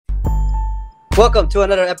Welcome to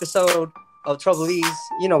another episode of Trouble Ease.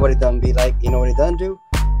 You know what it done be like. You know what it done do.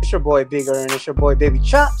 It's your boy Bigger and it's your boy Baby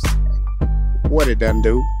Chops. What it done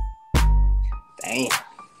do? Damn.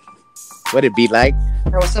 What it be like? Hey,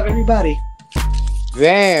 what's up, everybody?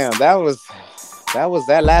 Damn,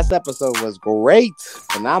 that last episode was great.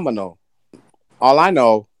 Phenomenal. All I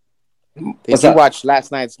know, did you watch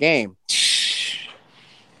last night's game?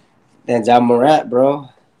 Then Ja Morant, bro.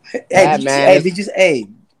 Hey,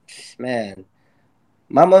 man.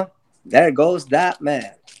 Mama, there goes that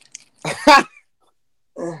man.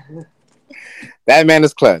 That man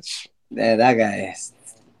is clutch. Man, that guy is.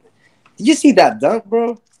 Did you see that dunk,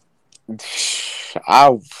 bro?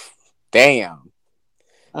 Damn.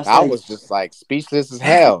 I was just like speechless as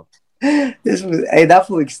hell. That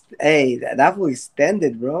fool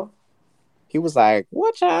extended, bro. He was like,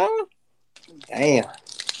 "What, y'all?" Damn.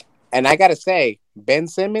 And I gotta say, Ben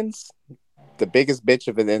Simmons, the biggest bitch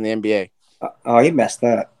of it in the NBA. He messed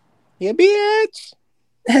up. He a bitch.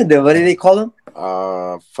 What did they call him?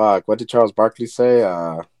 Fuck. What did Charles Barkley say?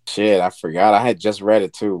 Shit, I forgot. I had just read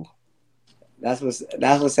it too. That's what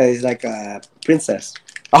says he's like a princess.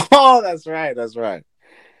 Oh, that's right.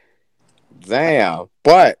 Damn.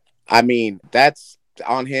 But I mean, that's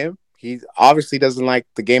on him. He obviously doesn't like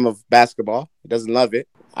the game of basketball. He doesn't love it.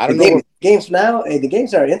 I don't know. The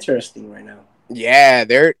games are interesting right now. Yeah,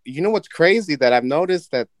 you know what's crazy that I've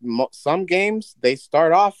noticed that some games they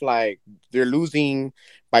start off like they're losing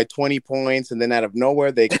by 20 points and then out of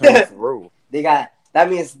nowhere they come through. That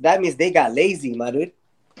means they got lazy, my dude.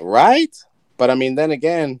 Right? But I mean, then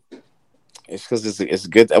again, it's because it's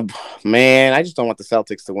good. Man, I just don't want the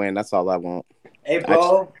Celtics to win. That's all I want. Hey,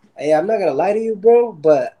 bro. I'm not gonna lie to you, bro,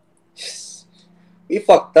 but we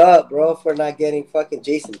fucked up, bro, for not getting fucking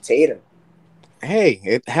Jason Tatum. Hey,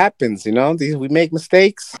 it happens, you know. We make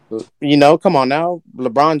mistakes. You know, come on now.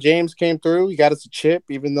 LeBron James came through. He got us a chip,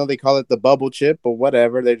 even though they call it the bubble chip or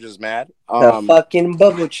whatever. They're just mad. The fucking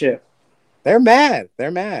bubble chip. They're mad.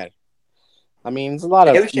 I mean, it's a lot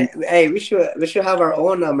of. We should have our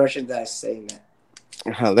own merchandise saying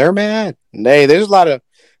that. They're mad. There's a lot of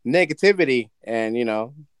negativity and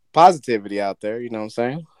positivity out there. You know what I'm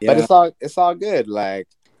saying? Yeah. But it's all good. Like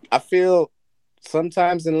I feel.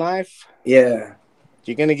 Sometimes in life, you're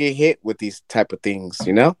gonna get hit with these type of things,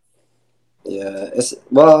 you know. Yeah, it's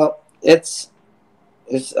the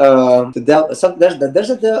devil.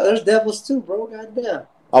 There's devils too, bro. Goddamn.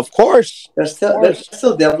 Of course. There's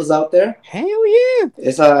still devils out there. Hell yeah.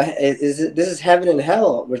 This is heaven and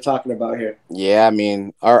hell we're talking about here. Yeah, I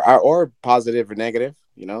mean, or positive or negative,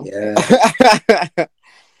 you know. Yeah.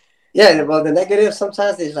 Yeah, well, the negative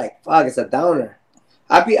sometimes is like, fuck, it's a downer.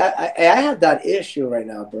 I have that issue right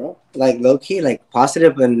now, bro. Like low key, like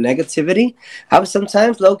positive and negativity.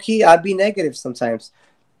 Sometimes low key, I'd be negative sometimes.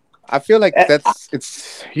 I feel like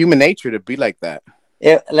it's human nature to be like that.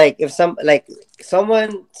 If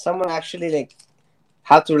someone actually like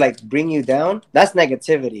have to like bring you down, that's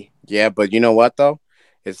negativity. Yeah, but you know what though?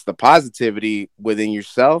 It's the positivity within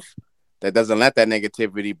yourself that doesn't let that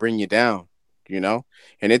negativity bring you down. You know,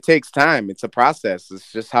 and it takes time. It's a process.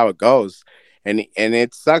 It's just how it goes. And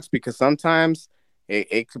it sucks because sometimes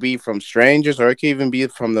it could be from strangers or it could even be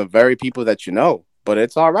from the very people that you know. But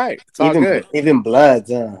it's all right. It's all good. Even blood.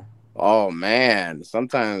 Oh, man.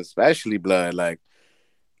 Sometimes, especially blood.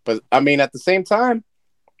 But, I mean, at the same time,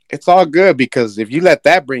 it's all good because if you let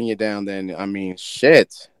that bring you down, then, I mean,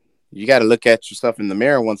 shit. You got to look at yourself in the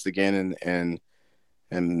mirror once again and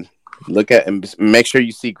look at and make sure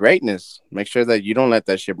you see greatness. Make sure that you don't let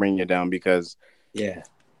that shit bring you down because... Yeah.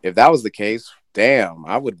 If that was the case, damn,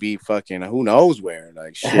 I would be fucking who knows where.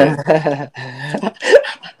 Like shit.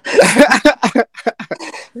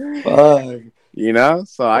 You know,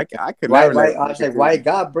 so I could never. Why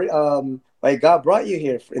God brought you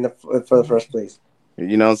here for the first place?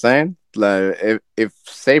 You know what I'm saying? Like if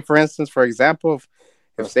say for instance, for example,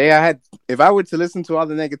 if I were to listen to all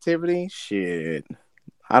the negativity, shit.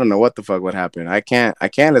 I don't know what the fuck would happen. I can't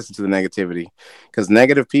listen to the negativity because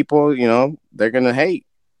negative people, you know, they're gonna hate.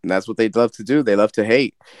 And that's what they love to do. They love to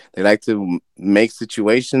hate. They like to make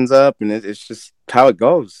situations up, and it's just how it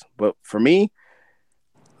goes. But for me,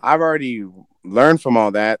 I've already learned from all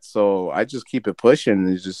that, so I just keep it pushing.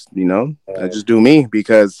 It's just, I just do me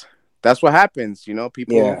because that's what happens. You know,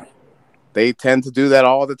 people, they tend to do that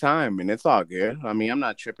all the time, and it's all good. I mean, I'm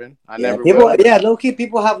not tripping. Low key,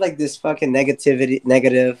 people have like this fucking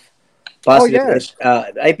negative, positive.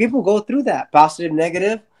 People go through that positive,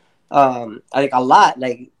 negative. Like a lot,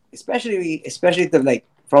 like especially the like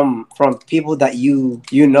from people that you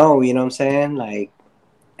know what I'm saying, like,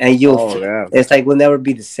 and it's like we'll never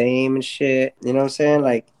be the same and shit, you know what I'm saying,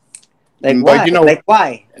 like Like But why? you know, Like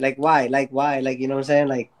why? Like why? Like why? Like you know what I'm saying?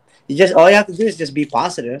 Like you just all you have to do is just be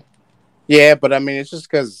positive. yeah, but I mean, it's just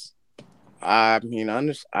because I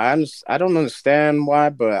don't understand why,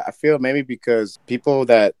 but I feel maybe because people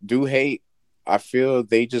that do hate, I feel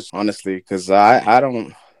they just honestly, because I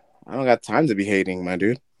don't got time to be hating, my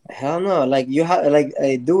dude. Hell no! Like you have like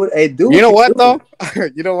do You what know you what do. though?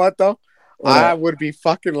 You know what though? I What? would be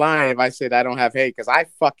fucking lying if I said I don't have hate, because I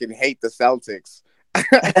fucking hate the Celtics.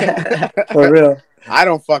 For real. I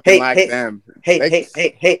don't fucking Hey, like hey, them. hey, They, hey,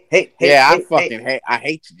 hey, hey, hey, hey, yeah, I hey, hey. fucking hate. I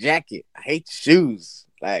hate your jacket. I hate your shoes.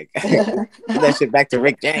 Like, give that shit back to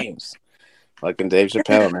Rick James. Fucking Dave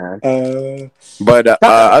Chappelle, man. uh, But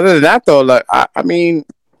other than that, though, like I mean,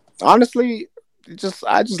 honestly,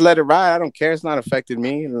 I just let it ride. I don't care. It's not affected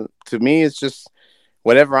me. To me, it's just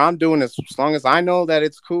whatever I'm doing. As long as I know that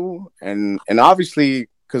it's cool, and obviously,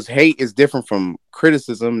 because hate is different from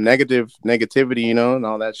criticism, negativity, you know, and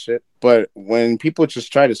all that shit. But when people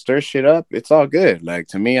just try to stir shit up, it's all good. Like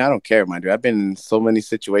to me, I don't care, my dude. I've been in so many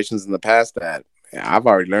situations in the past that I've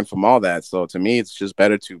already learned from all that. So to me, it's just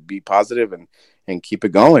better to be positive and keep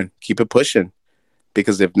it going, keep it pushing.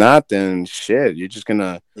 Because if not, then shit,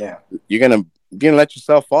 yeah. you're gonna let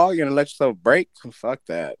yourself fall. You're gonna let yourself break. Fuck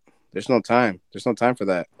that. There's no time. There's no time for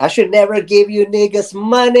that. I should never give you niggas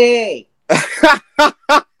money.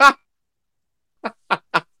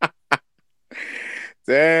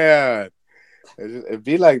 Damn. It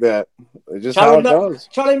be like that. It's just how it goes.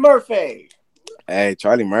 Charlie Murphy. Hey,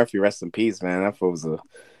 Charlie Murphy, rest in peace, man. That fool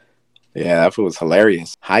was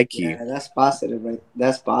hilarious. High key. Yeah, that's positive, right?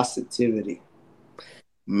 That's positivity.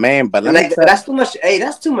 Man, but And let me like tell that's too much. Hey,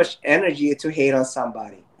 that's too much energy to hate on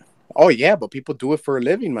somebody. Oh yeah, but people do it for a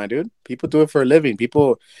living, my dude. People do it for a living.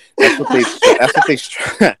 People that's what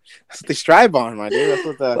they strive on, my dude. That's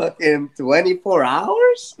what the Fucking 24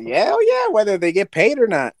 hours? yeah, oh yeah, whether they get paid or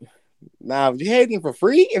not. Now, if you hating for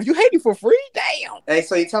free, damn. Hey,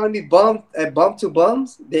 so you telling me bump to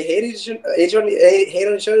bums? They hate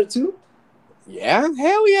on each other too? Yeah,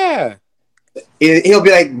 hell yeah. He'll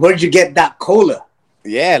be like, "Where'd you get that cola?"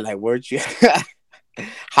 Yeah, like where'd you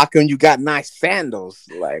how come you got nice sandals?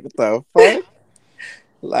 Like what the fuck?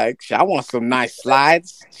 Like I want some nice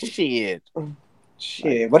slides. Shit. Like,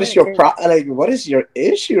 Shit, what is your What is your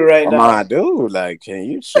issue right come now? on, dude. Like, can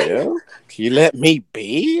you chill? Can you let me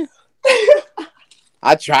be?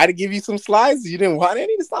 I tried to give you some slides. You didn't want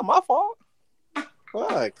any. It's not my fault.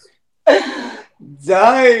 Fuck.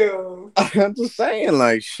 Damn. I'm just saying,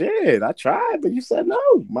 like, shit. I tried, but you said no.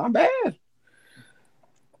 My bad.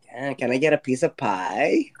 Yeah, can I get a piece of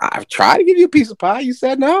pie? I've tried to give you a piece of pie. You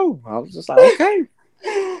said no. I was just like, okay.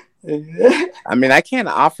 I mean, I can't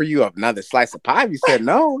offer you another slice of pie if you said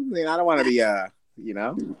no. I mean, I don't want to be, I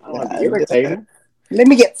don't want to be irritated. Let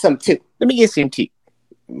me get some too. Let me get some tea.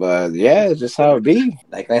 But yeah, it's just how it be.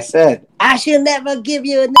 Like I said, I should never give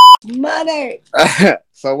you money.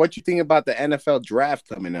 So, what you think about the NFL draft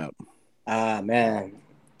coming up? Man,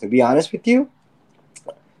 to be honest with you,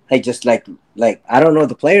 I just like I don't know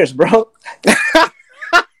the players, bro.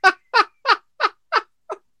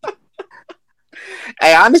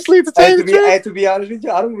 Hey, honestly, to be honest with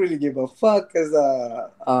you, I don't really give a fuck because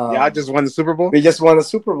y'all just won the Super Bowl. We just won the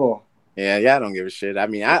Super Bowl. Yeah, I don't give a shit. I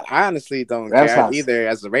mean, I honestly don't care either.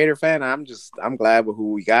 As a Raider fan, I'm glad with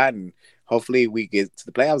who we got, and hopefully we get to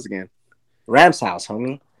the playoffs again. Rams house,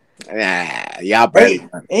 homie. Y'all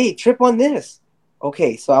better. Hey, trip on this.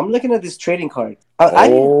 Okay, so I'm looking at this trading card. I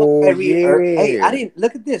didn't know Kyrie I didn't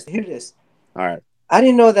look at this. Hear this. All right. I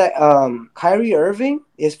didn't know that Kyrie Irving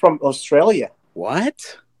is from Australia.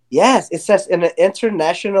 What? Yes, it says an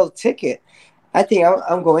international ticket. I think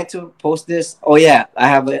I'm going to post this. Oh yeah, I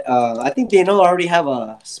have it. I think they already have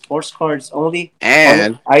a sports cards only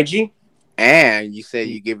and on IG. And you said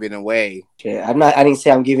you giving away. Yeah, I'm not. I didn't say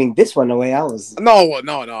I'm giving this one away. I was no.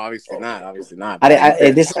 Obviously not.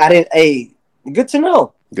 Hey, good to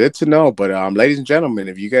know. Good to know. But ladies and gentlemen,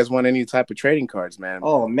 if you guys want any type of trading cards, man.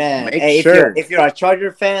 Oh man, make sure if you're a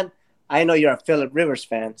Charger fan, I know you're a Phillip Rivers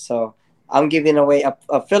fan, so. I'm giving away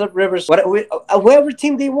a Phillip Rivers, whatever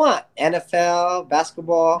team they want, NFL,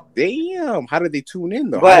 basketball. Damn, how did they tune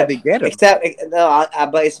in though? How did they get it?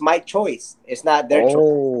 But it's my choice. It's not their choice.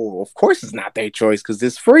 Oh, of course it's not their choice because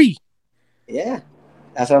it's free. Yeah,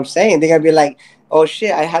 that's what I'm saying. They're gonna be like, "Oh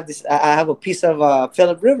shit, I have a piece of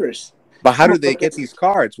Phillip Rivers." But how do they get these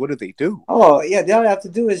cards? What do they do? Oh yeah, all you have to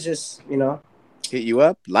do is just hit you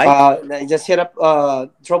up, just hit up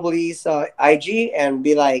Trouble E's IG and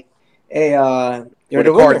be like. Hey, where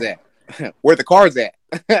the cards at? Where the cards at?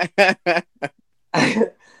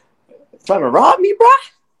 Trying to rob me, bro?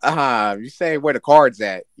 You say where the card's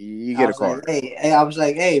at. You I get a was like, card. I was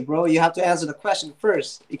like, hey, bro, you have to answer the question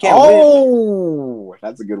first. You can't win. Oh,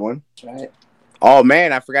 that's a good one. Right? Oh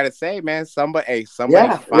man, I forgot to say, man. Somebody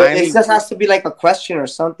Yeah, it finally. just has to be like a question or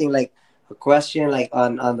something, like a question like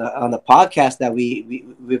on the podcast that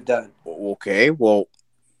we've done. Okay, well,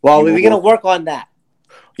 Well, we're you. gonna work on that.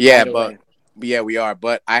 By Yeah, the but way. yeah, we are.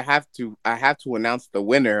 But I have to announce the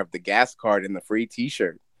winner of the gas card and the free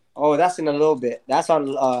T-shirt. Oh, that's in a little bit. That's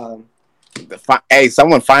on. Hey,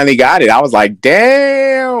 someone finally got it. I was like,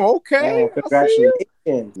 damn. Okay, I see you. Congratulations.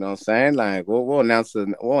 You know what I'm saying? Like, we'll announce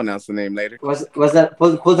the name later. Was that?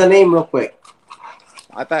 Pull the name real quick.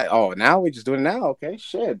 I thought, oh, now we just doing it now. Okay,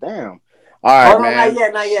 shit, damn. All Oh right, no, not man.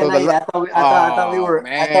 yet, not yet, So not the yet. oh I thought we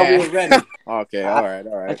man. were ready. Okay, I, all I'm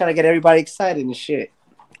right. trying to get everybody excited and shit.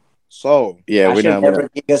 So yeah, I we should know, we know. never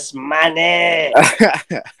give us money.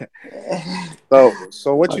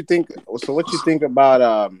 So what you think? So what you think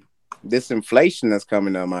about this inflation that's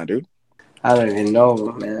coming up, my dude? I don't even know,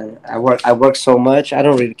 man. I work so much. I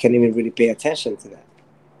don't really can't even really pay attention to that.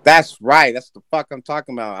 That's right. That's the fuck I'm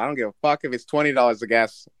talking about. I don't give a fuck if it's $20 a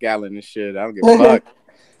gas gallon and shit. I don't give a fuck.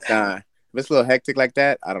 Nah, if it's a little hectic like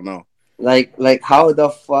that, I don't know. Like how the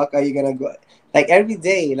fuck are you gonna go? Like every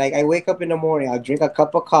day, like I wake up in the morning, I'll drink a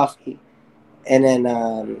cup of coffee, and then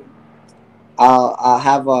I'll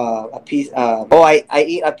have a piece. I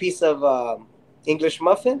eat a piece of English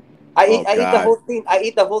muffin. Oh I eat the God. whole thing. I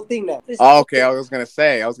eat the whole thing now. Okay, I was gonna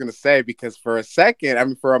say because for a second, I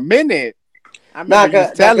mean for a minute, I Nah, remember you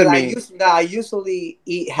was telling me I usually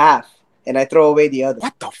eat half and I throw away the other.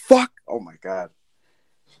 what the fuck. Oh my God.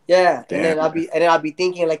 Yeah, Damn. and then I'll be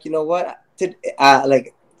thinking like, you know what?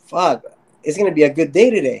 Like, fuck, it's gonna be a good day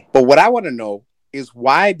today. But what I want to know is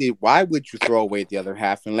why would you throw away the other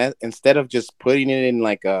half instead of just putting it in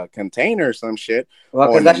like a container or some shit Well,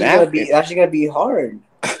 or because in a napkin? that's just gonna be hard.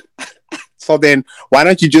 So then why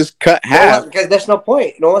don't you just cut half? Because there's no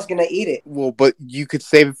point. No one's gonna eat it. Well, but you could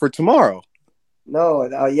save it for tomorrow. No,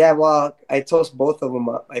 yeah. Well, I toast both of them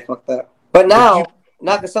up. I fucked up. But But you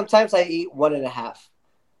now, because sometimes I eat one and a half.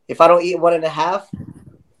 If I don't eat one and a half,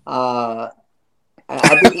 uh,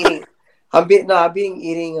 I've been eating. I've been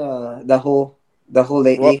eating the whole what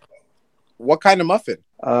lately. what kind of muffin?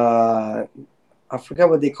 Uh, I forgot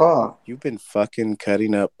what they call. You've been fucking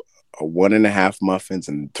cutting up a 1.5 muffins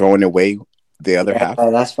and throwing away the other Yeah, half.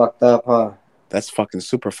 that's fucked up, huh? That's fucking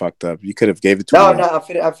super fucked up. You could have gave it to No, him. no,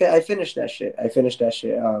 I finished that shit. I finished that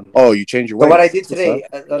shit. Oh, you changed your So what I ways. did That's what's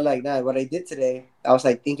up. today, like that, what I did today, I was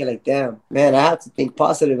like thinking, like, damn, man, I have to think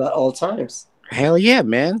positive at all times. Hell yeah,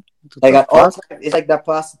 man. What Like the at all fuck? times, it's like that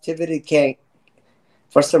positivity can't.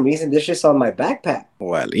 For some reason, this shit's on my backpack.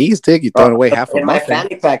 Well, at least dick, you throwing away half a In my muffin.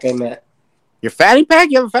 fanny pack, I meant. Your fanny pack?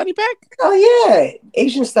 You have a fanny pack? Oh yeah,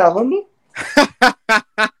 Asian style, homie.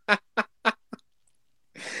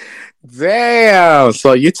 Damn.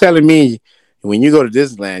 So you're telling me when you go to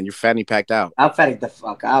Disneyland, you're fanny packed out. I'm fanning the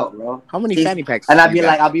fuck out, bro. How many See, fanny packs and do I'll you be got?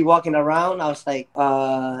 like, I'll be walking around. I was like,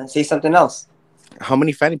 say something else. How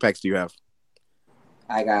many fanny packs do you have?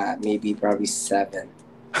 I got maybe probably 7.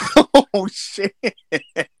 Oh shit.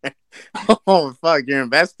 Oh fuck, you're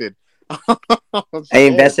invested. Oh, I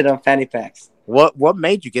shit. invested on fanny packs. What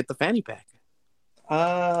made you get the fanny pack?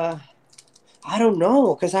 I don't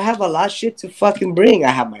know, cause I have a lot of shit to fucking bring.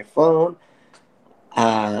 I have my phone.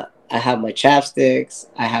 I have my chapsticks.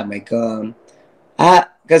 I have my gum.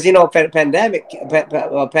 Cause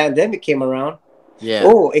pandemic came around. Yeah.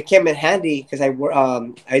 Oh, it came in handy because I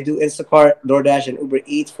do Instacart, DoorDash, and Uber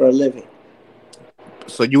Eats for a living.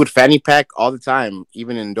 So you would fanny pack all the time,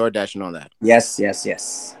 even in DoorDash and all that. Yes.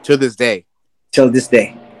 To this day. Till this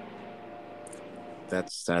day.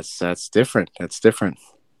 That's different. That's different.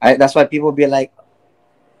 That's why people be like,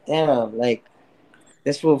 damn, like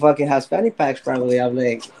this fool fucking has fanny packs probably. I'm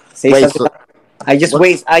like, say Wait, something. so I just what?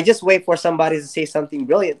 wait. I just wait for somebody to say something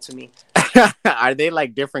brilliant to me. Are they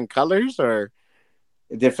like different colors or?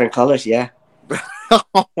 Different colors, yeah.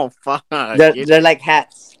 Oh fuck! They're like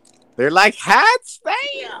hats. They're like hats.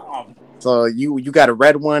 Damn. So you got a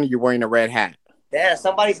red one. You're wearing a red hat. Damn,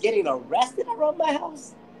 somebody's getting arrested around my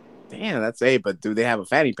house. Damn, that's a. But do they have a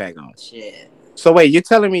fanny pack on? Shit. So wait, you're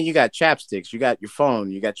telling me you got chapsticks, you got your phone,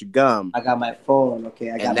 you got your gum, I got my phone. Okay,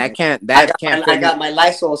 I got I got my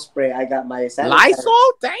Lysol spray. I got my sanitizer.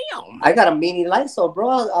 Lysol. Damn. I got a mini Lysol,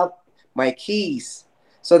 bro. My keys.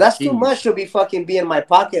 So that's too much to be in my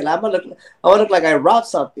pocket. I wanna look like I robbed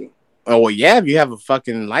something. Oh well, yeah. If you have a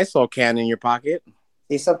fucking Lysol can in your pocket.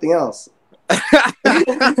 Say something else.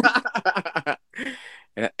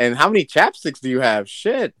 And how many chapsticks do you have?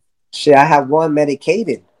 Shit. I have one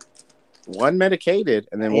medicated. One medicated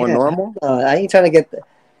and then one normal. I ain't trying to get.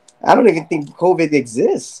 I don't even think COVID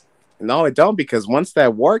exists. No, it don't, because once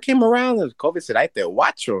that war came around, COVID said, "I te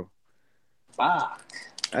watcho." Fuck.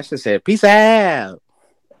 I should say, "Peace out."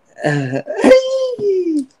 And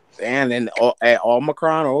then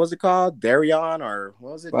Omicron, or what was it called? Darion, or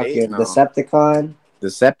what was it? Fucking No, Decepticon.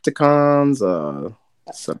 Decepticons,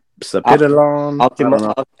 Sapidolon. I don't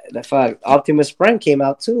know. The fuck, Optimus Prime came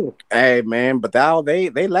out too. Hey man, but now they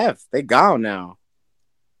left. They gone now.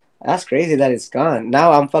 That's crazy that it's gone.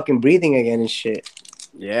 Now I'm fucking breathing again and shit.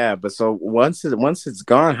 Yeah, but so once it's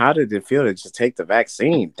gone, how did it feel to just take the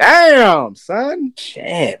vaccine? Damn, son.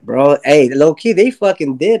 Shit, bro. Hey, low key, they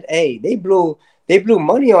fucking did. Hey, they blew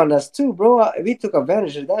money on us too, bro. We took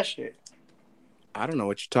advantage of that shit. I don't know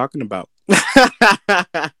what you're talking about.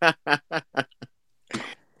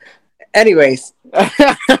 Anyways.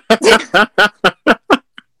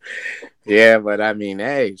 Yeah, but I mean,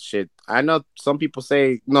 hey, shit. I know some people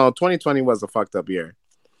say no. 2020 was a fucked up year.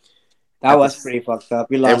 That was pretty fucked up.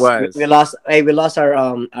 We lost. It was. We lost. Hey, we lost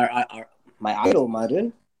our my idol, my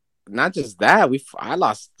dude. Not just that, I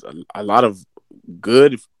lost a lot of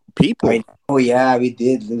good people. Oh yeah, we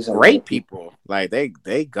did lose a great people. Like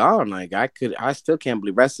they gone. Like I still can't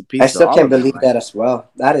believe. Rest in peace. I still can't believe that as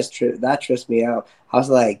well. That is true. That trips me out. I was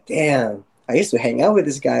like, damn. I used to hang out with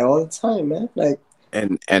this guy all the time, man. Like,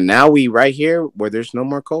 and now we right here where there's no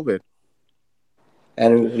more COVID,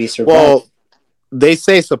 and we survived. Well, they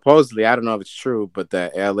say supposedly, I don't know if it's true, but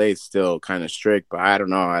that LA is still kind of strict. But I don't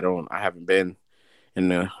know. I haven't been in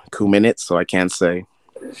a few minutes, so I can't say.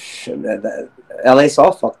 LA's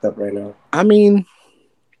all fucked up right now. I mean,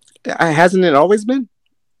 hasn't it always been?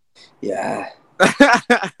 Yeah.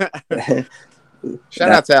 Shout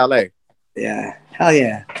out to LA. Yeah. Hell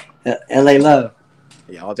yeah. LA love.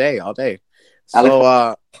 Yeah, all day.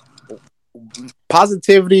 So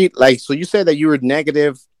positivity, like, so you said that you were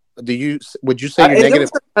negative. Would you say you're negative?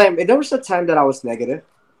 There was a time that I was negative.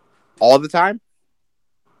 All the time?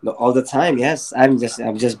 No, all the time, yes. I'm just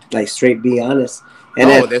like straight being honest. And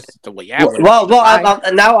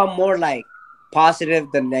now I'm more like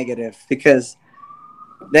positive than negative, because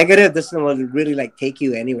negative doesn't really like take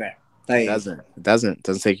you anywhere. Like, it doesn't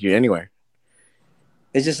take you anywhere.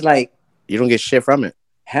 It's just like you don't get shit from it.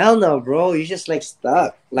 Hell no, bro. You're just like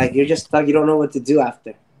stuck. Like, you're just stuck. You don't know what to do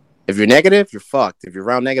after. If you're negative, you're fucked. If you're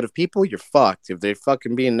around negative people, you're fucked. If they're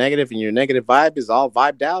fucking being negative and your negative vibe is all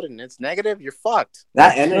vibed out and it's negative, you're fucked.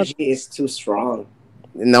 That energy is too strong.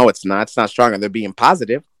 No, it's not. It's not strong. They're being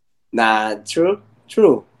positive. Nah, true.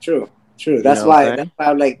 That's why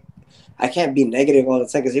I'm like, I can't be negative all the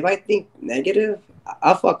time, because if I think negative,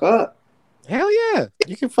 I'll fuck up. Hell yeah.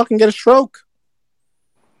 You can fucking get a stroke.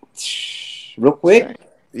 Real quick.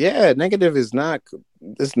 Yeah, negative is not.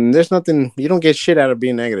 There's nothing. You don't get shit out of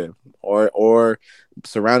being negative or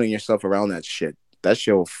surrounding yourself around that shit. That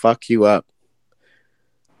shit will fuck you up.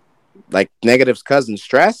 Like negative's cousin,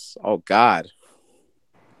 stress. Oh God.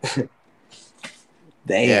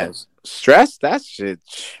 Damn. Yeah, stress. That shit.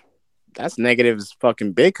 That's negative's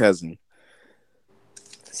fucking big cousin.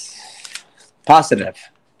 Positive.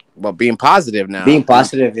 Well, being positive now. Being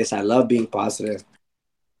positive is. I love being positive.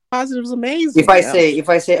 Positive is amazing. If I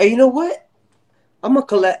say, oh, you know what? I'm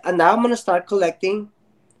gonna start collecting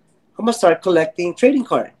trading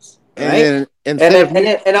cards, right? And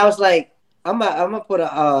I was like, I'm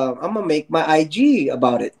gonna make my IG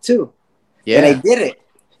about it too. Yeah. And I did it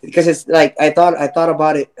because it's like I thought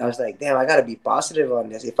about it. I was like, damn, I gotta be positive on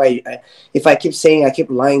this. If I keep saying, I keep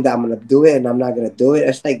lying that I'm gonna do it and I'm not gonna do it,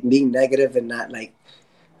 it's like being negative and not like.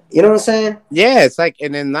 You know what I'm saying? Yeah, it's like,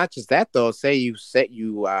 and then not just that though. Say you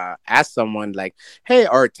ask someone like, hey,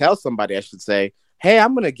 or tell somebody, I should say, hey,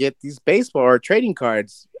 I'm gonna get these baseball or trading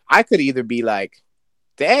cards. I could either be like,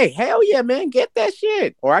 hey, hell yeah, man, get that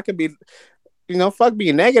shit, or I could be, fuck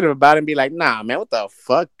being negative about it and be like, nah, man, what the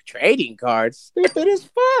fuck, trading cards, stupid as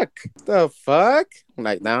fuck. The fuck, I'm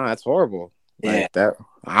like, nah, that's horrible. Yeah, like that.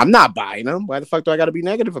 I'm not buying them. Why the fuck do I got to be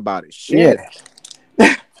negative about it? Shit.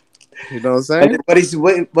 Yeah. You know what I'm saying?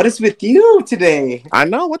 What is with you today? I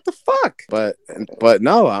know, what the fuck, but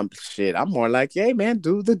no, I'm more like, hey man,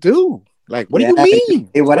 do the do. Like, what do you mean?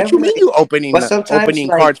 What you mean you opening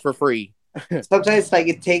cards for free? Sometimes like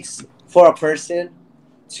it takes for a person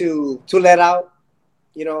to let out,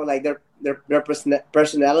 like their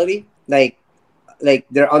personality, like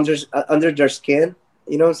they're under their skin.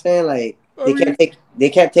 You know what I'm saying? Like they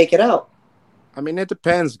can't take it out. I mean, it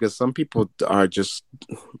depends, because some people are just.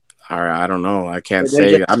 I don't know. I can't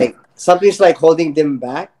say. Something's like holding them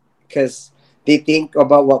back because they think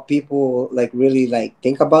about what people like really like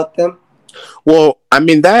think about them. Well, I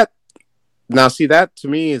mean that. Now, see, that to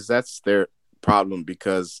me that's their problem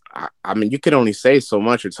because I mean, you can only say so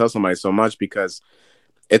much or tell somebody so much because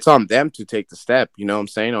it's on them to take the step. You know what I'm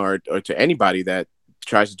saying? Or to anybody that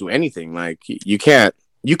tries to do anything. Like you can't.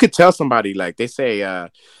 You could tell somebody like they say.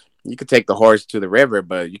 You could take the horse to the river,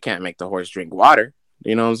 but you can't make the horse drink water.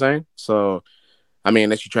 You know what I'm saying? So, I mean,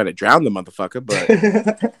 unless you try to drown the motherfucker,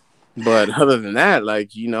 but other than that,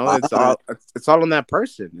 like it's all on that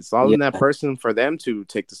person. It's all Yeah. on that person for them to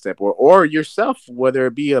take the step, or yourself, whether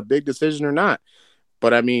it be a big decision or not.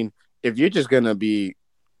 But I mean, if you're just gonna be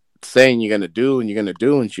saying you're gonna do and you're gonna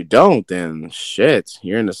do and you don't, then shit,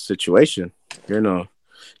 you're in a situation. You're in a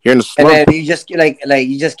you're in a And slump. then you just like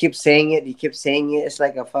you just keep saying it. You keep saying it. It's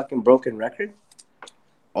like a fucking broken record.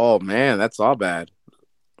 Oh man, that's all bad.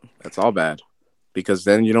 That's all bad because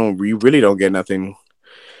then you really don't get nothing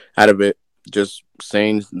out of it. Just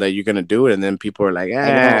saying that you're gonna do it, and then people are like,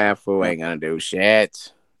 I know. fool ain't gonna do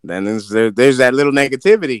shit. Then there's that little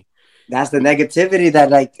negativity. That's the negativity that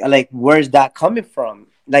like where's that coming from?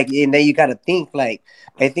 Like, and then you gotta think like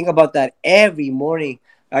I think about that every morning.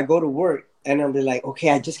 I go to work and I'm like, okay,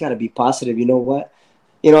 I just gotta be positive. You know what?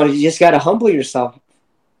 You just gotta humble yourself.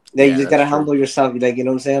 Like, you Yeah, just that's gotta true. humble yourself. Like, you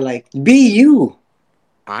know what I'm saying? Like, be you.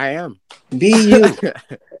 I am. Be you.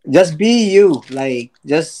 Just be you. Like,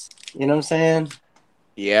 just you know what I'm saying?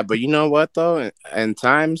 Yeah, but you know what though? And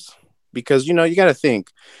times because you got to think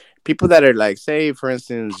people that are like, say for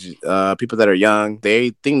instance, people that are young,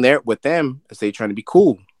 they think they're with them as they trying to be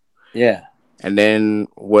cool, Yeah. and then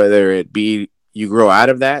whether it be you grow out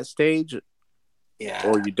of that stage or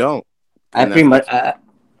Yeah. you don't, I and pretty much.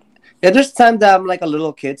 Yeah, there's time that I'm like a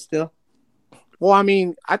little kid still. well, I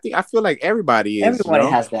mean, I feel like everybody is, Everybody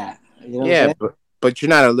has that. You know what I'm yeah, saying? but you're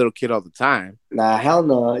not a little kid all the time. Nah, hell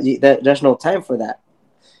no. There's no time for that.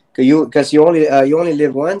 Cause you only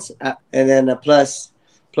live once, and then plus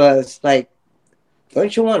like,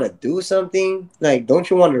 don't you want to do something? Like, don't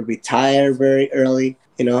you want to retire very early?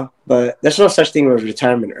 But there's no such thing as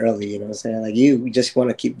retirement early. You know what I'm saying? Like, you just want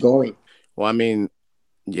to keep going. Well, I mean,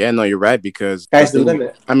 yeah, no, you're right because the Sky's the thing,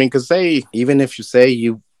 limit. I mean, because say even if you say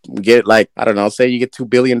you get like I don't know, say you get $2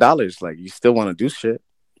 billion, like you still want to do shit.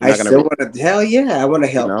 You're I not gonna, still want to. Hell yeah, I want to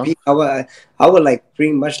you help know. people. I would like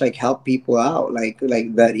pretty much like help people out, like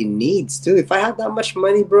that it needs too. If I had that much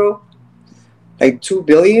money, bro, like 2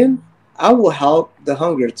 billion, I will help the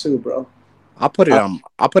hunger too, bro. I,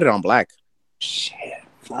 I'll put it on black. shit,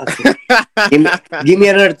 fuck it. Give me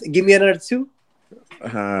another two.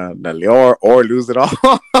 Or lose it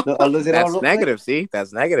all. No, I'll lose it all That's real quick. negative. See,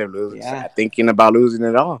 that's negative. Losing, Yeah, thinking about losing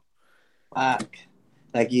it all. fuck.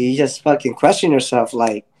 Like, you just fucking question yourself.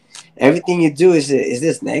 Like, everything you do is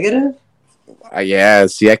this negative? Yeah,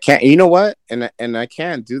 see, I can't. You know what? And I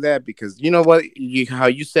can't do that because you know what? How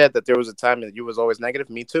you said that there was a time that you was always negative.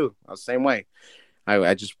 Me too. I was the same way.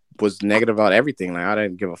 I just was negative about everything. Like I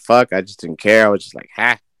didn't give a fuck. I just didn't care. I was just like,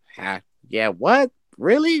 yeah, what?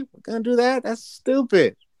 Really? We're gonna do that? That's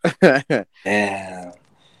stupid. Yeah.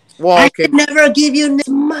 Well, I okay. can never give you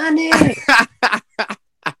money.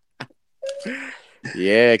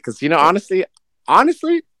 Yeah, because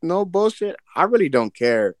honestly, no bullshit. I really don't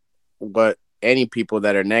care what any people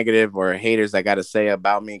that are negative or haters that got to say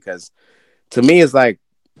about me. Because to me, it's like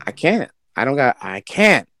I can't. I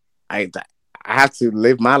can't. I I have to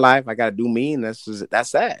live my life. I got to do me, and that's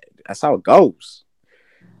that. That's how it goes.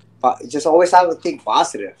 But just always have to think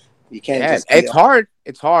positive. You can't Yeah, just be. it's hard.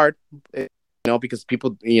 It's hard. Because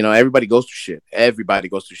people, everybody goes through shit. Everybody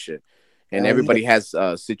goes through shit, and Hell yeah. everybody has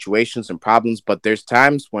situations and problems. But there's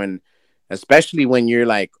times when, especially when you're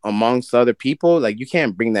like amongst other people, like you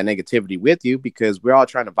can't bring that negativity with you because we're all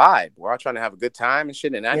trying to vibe. We're all trying to have a good time and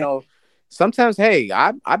shit. And I Yeah. know sometimes, hey,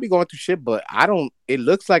 I be going through shit, but I don't. It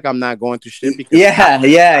looks like I'm not going through shit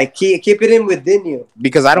Yeah. Keep it in within you.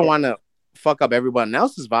 because I don't want to fuck up everyone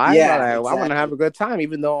else's vibe. Yeah, I want to have exactly. a good time,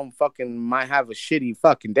 even though I'm fucking might have a shitty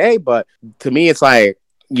fucking day. But to me, it's like,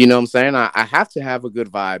 you know what I'm saying? I have to have a good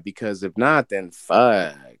vibe because if not, then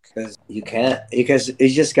fuck. Because you can't. Because you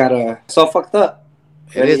just gotta. So fucked up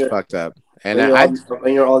It when is you're fucked up. And when you're all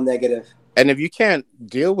when you're all negative. and if you can't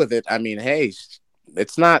deal with it, I mean, hey,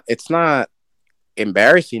 it's not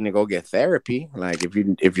embarrassing to go get therapy. Like if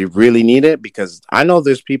you really need it, because I know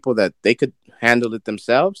there's people that they could handle it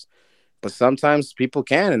themselves. But sometimes people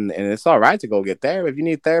can, and it's all right to go get therapy if you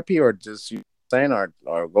need therapy or just saying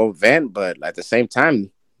or go vent. But at the same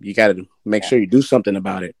time, you got to make Yeah. sure you do something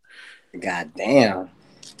about it. God damn.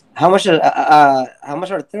 How much are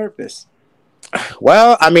therapists?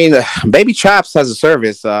 Well, I mean, Baby Chops has a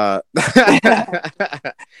service. I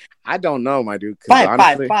don't know, my dude, because Five five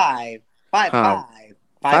honestly, five five huh, five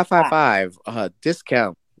five five five five. five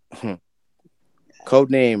discount code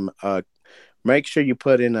name make sure you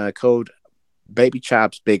put in a code Baby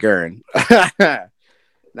Chops Big Earn.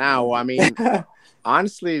 Now, I mean,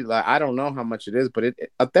 honestly, like I don't know how much it is, but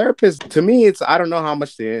a therapist to me, it's I don't know how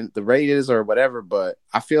much the rate is or whatever, but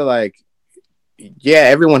I feel like yeah,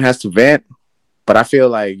 everyone has to vent, but I feel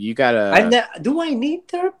like you gotta. Do I need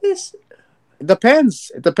therapist? It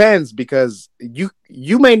depends. It depends because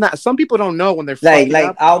you may not. Some people don't know when they're fucking Like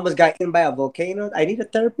up. I almost got hit by a volcano. I need a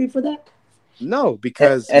therapy for that. No,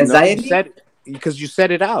 because Anxiety. You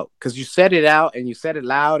said it out. Because you said it out and you said it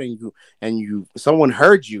loud and you someone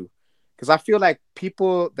heard you. Because I feel like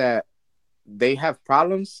people that they have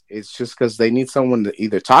problems, it's just because they need someone to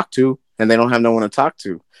either talk to and they don't have no one to talk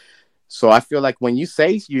to. So I feel like when you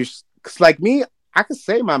say cause like me, I could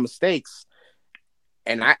say my mistakes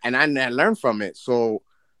and I learn from it. So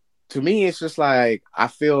to me, it's just like I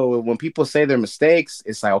feel when people say their mistakes,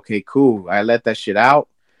 it's like, okay, cool. I let that shit out.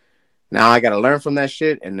 Now I gotta learn from that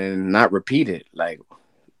shit and then not repeat it. Like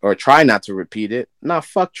or try not to repeat it. Nah,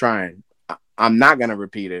 fuck trying. I'm not gonna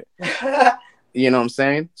repeat it. You know what I'm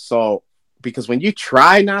saying? So because when you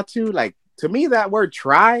try not to, like to me that word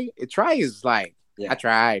try is like I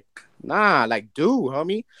tried. Nah, like do,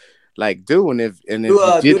 homie. Like do and if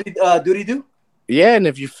you did do. Yeah, and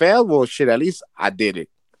if you fail, well shit, at least I did it.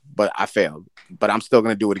 But I failed. But I'm still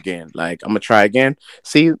gonna do it again. Like I'm gonna try again.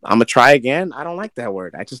 See, I'm gonna try again. I don't like that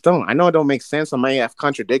word. I just don't. I know it don't make sense. I may have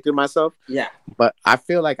contradicted myself. Yeah. But I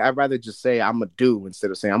feel like I'd rather just say I'm gonna do instead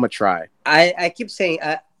of saying I'm gonna try. I keep saying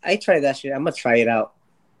I try that shit. I'm gonna try it out.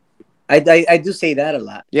 I do say that a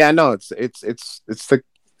lot. Yeah, I know. It's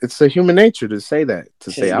the human nature to say that.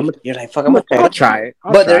 To say you're like fuck. I'm gonna try it.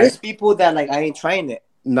 But there is people that like I ain't trying it.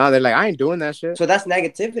 No, they're like I ain't doing that shit. So that's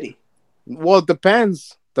negativity. Well, it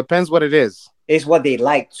depends. Depends what it is. It's what they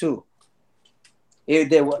like too.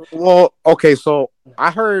 Well, okay, so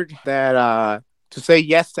I heard that to say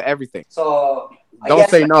yes to everything. So don't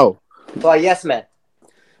say no. So a yes man.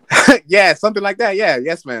 Yeah, something like that. Yeah,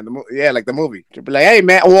 yes man. Like the movie. Be like, hey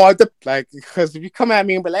man, or like because if you come at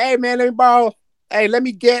me and be like, hey man, let me borrow. Hey, let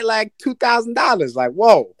me get like $2,000. Like,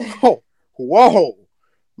 whoa,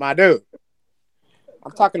 my dude.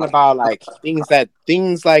 I'm talking about like things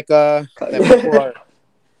like that people are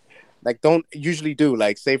like don't usually do.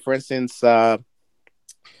 Like say for instance, I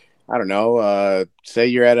don't know, say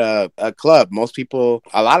you're at a club.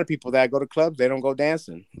 A lot of people that go to clubs, they don't go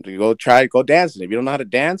dancing. You go dancing. If you don't know how to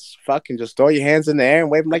dance, fucking just throw your hands in the air and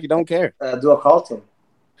wave them like you don't care. Do a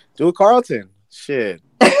Carlton. Shit.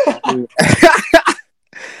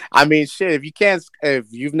 I mean, shit, if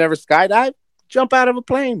you've never skydived, jump out of a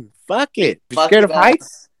plane. Fuck it. If you're scared of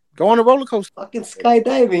heights, go on a roller coaster. Fucking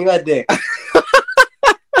skydiving, I think.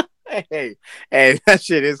 Hey, that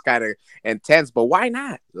shit is kind of intense, but why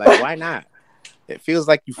not? Like, why not? It feels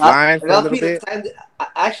like you flying for a little bit.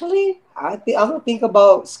 Actually, I'm gonna think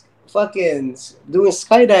about fucking doing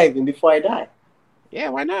skydiving before I die. Yeah,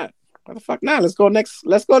 why not? Why the fuck not? Let's go next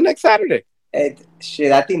Saturday.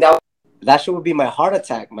 Shit, I think that shit would be my heart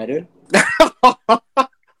attack, my dude.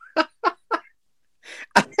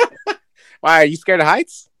 Why are you scared of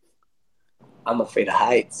heights? I'm afraid of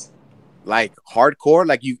heights. Like hardcore,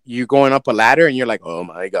 like you going up a ladder and you're like, oh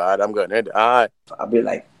my god, I'm gonna die. I'll be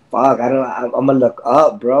like, fuck, I'm gonna look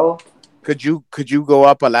up, bro. Could you go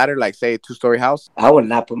up a ladder, like say a 2-story house? I would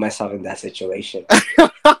not put myself in that situation.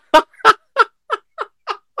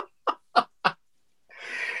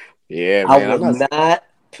 Yeah, man, I would not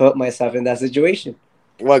put myself in that situation.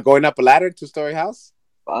 What, going up a ladder, 2-story house?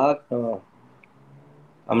 Fuck no.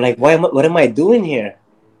 I'm like, what am I doing here?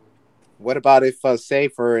 What about if, say,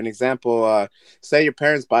 for an example, say your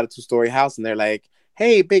parents bought a 2-story house and they're like,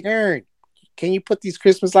 hey, Big Earn, can you put these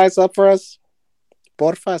Christmas lights up for us?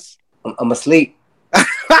 Porfas. I'm asleep.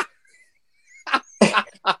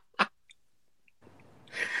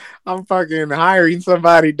 I'm fucking hiring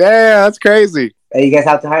somebody. Damn, that's crazy. Hey, you guys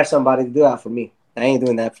have to hire somebody to do that for me. I ain't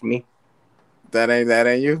doing that for me. That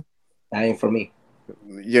ain't you? That ain't for me.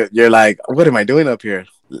 You're like, what am I doing up here?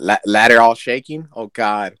 Ladder all shaking? Oh,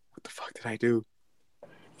 God. What the fuck did I do?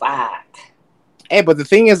 Fuck. Hey, but the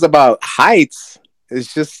thing is about heights,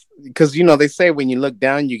 it's just because, you know, they say when you look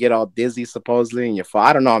down, you get all dizzy, supposedly, and you fall.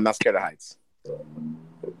 I don't know. I'm not scared of heights.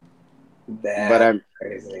 But I'm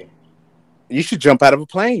crazy. You should jump out of a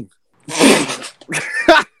plane.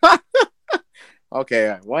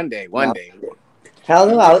 Okay, one day. Hell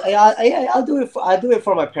no! I'll do it. I'll do it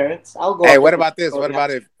for my parents. I'll go. Hey, what about this? What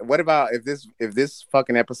about if this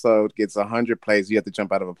fucking episode gets 100 plays, you have to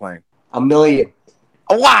jump out of a plane? 1 million.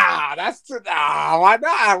 Wow, that's why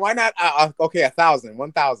not? Why not? Okay, 1,000,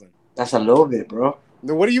 1,000. That's a little bit, bro.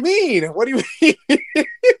 What do you mean? What do you mean?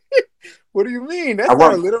 What do you mean? I That's not a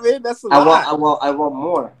want, little bit. That's a I want, lot. I want, I want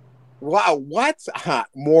more. Wow, what?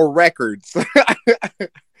 More records.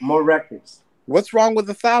 More records. What's wrong with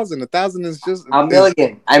 1,000? 1,000 is just A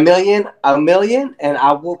million, a million, a million, and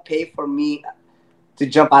I will pay for me to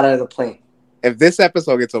jump out of the plane. If this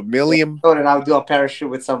episode gets a million, and I'll do a parachute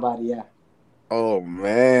with somebody. Yeah. oh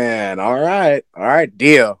man! All right,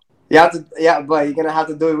 deal. You have to, yeah, but you're gonna have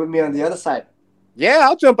to do it with me on the other side. Yeah,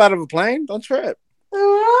 I'll jump out of a plane. Don't trip.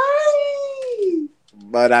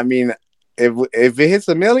 But I mean, if it hits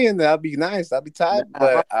a million, that'll be nice. That'll be tight.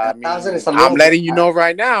 But I mean, I'm letting you know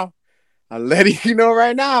right now. I'm letting you know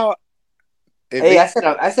right now. Hey, I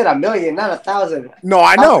said a million, not 1,000. No,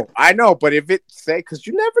 I know. But if it say, because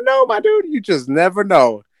you never know, my dude. You just never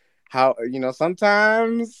know how.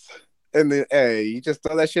 Sometimes you just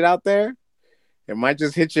throw that shit out there. It might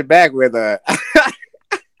just hit you back with a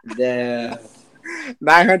yeah.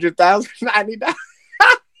 900,000, 90,000.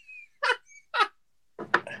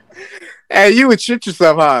 Hey, you would shit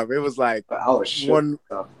yourself, huh? It was like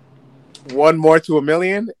one more to a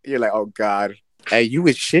million. You're like, oh god. Hey, you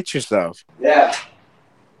would shit yourself. Yeah.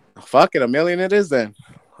 Fuck it, a million it is then.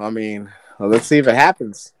 I mean, let's see if it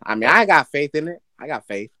happens. I mean, I got faith in it. I got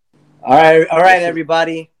faith. All right,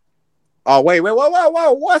 everybody. Oh wait,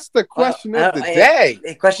 whoa! What's the question of the day?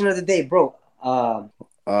 Question of the day, bro.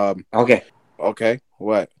 Okay.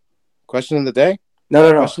 What? Question of the day?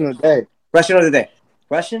 No. Question of the day. Question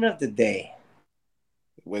of the day.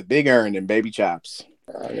 With Big Earn and Baby Chops.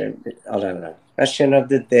 No. Question of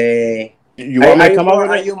the day. You want me to come over?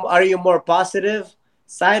 Are you more positive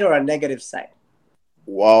side or a negative side?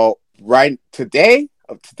 Well, today,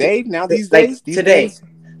 now these days.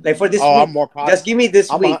 Like for this week. I'm more positive. Just give me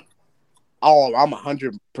this week. I'm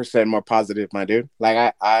 100% more positive, my dude.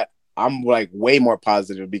 Like I'm like way more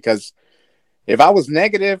positive because if I was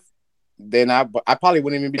negative, then I probably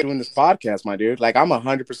wouldn't even be doing this podcast, my dude. Like I'm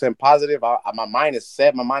 100% positive. My mind is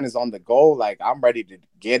set. My mind is on the goal. Like I'm ready to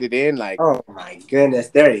get it in. Like oh my goodness,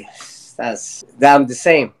 I'm the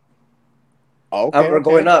same. Okay, we're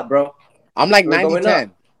going up, bro. I'm like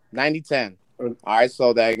 90-10. 90-10. All right, so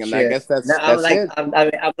I guess that's it.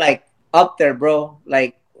 I'm like up there, bro.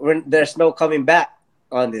 Like there's no coming back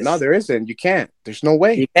on this. No, there isn't. You can't. There's no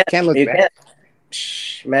way. You can't look back.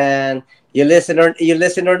 Man, you listen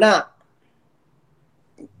or not.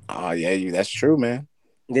 Oh yeah, that's true, man.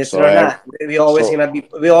 Listen or not, we always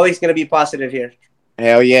gonna be positive here.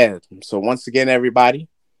 Hell yeah! So once again, everybody,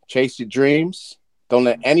 chase your dreams. Don't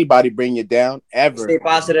let anybody bring you down ever. Stay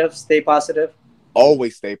positive.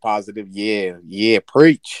 Always stay positive. Yeah,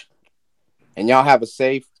 preach. And y'all have a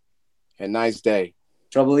safe and nice day.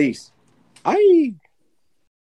 Trouble East. Aye.